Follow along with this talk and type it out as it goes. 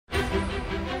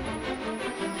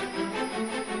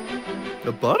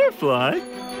A butterfly?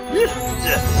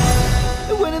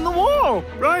 It went in the wall!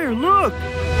 Briar, look!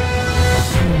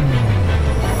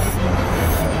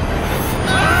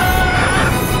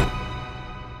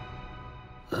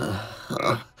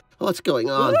 What's going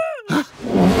on?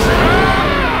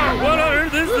 What on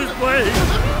earth is this place?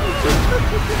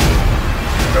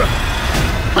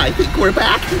 I think we're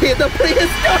back in the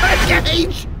prehistoric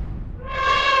age!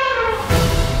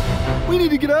 We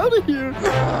need to get out of here.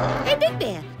 Hey, Big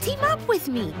Bear, team up with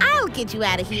me. I'll get you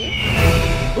out of here.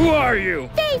 Who are you?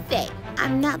 Feifei.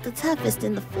 I'm not the toughest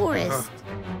in the forest.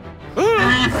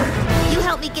 You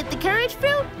help me get the courage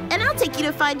fruit, and I'll take you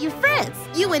to find your friends.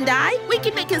 You and I, we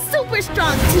can make a super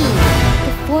strong team.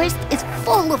 The forest is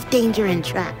full of danger and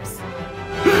traps.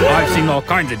 I've seen all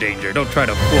kinds of danger. Don't try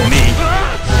to fool me.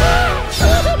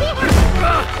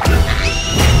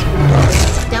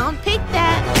 Don't pick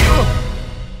that.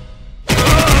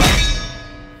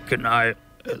 Can I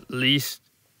at least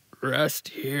rest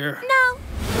here? No.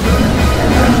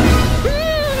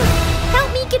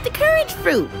 Help me get the courage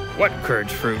fruit. What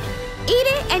courage fruit? Eat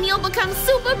it and you'll become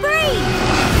super brave.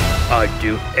 I'd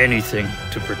do anything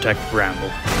to protect Bramble.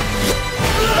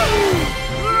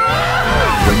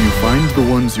 When you find the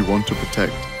ones you want to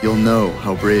protect, you'll know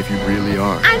how brave you really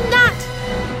are. I'm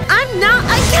not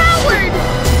a coward!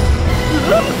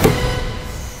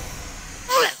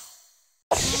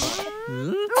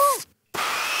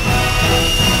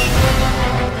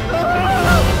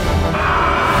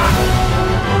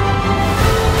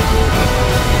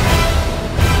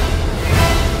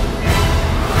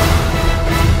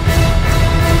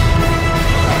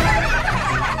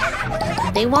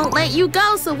 They won't let you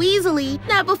go so easily.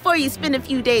 Not before you spend a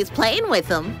few days playing with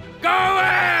them. Go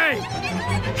away!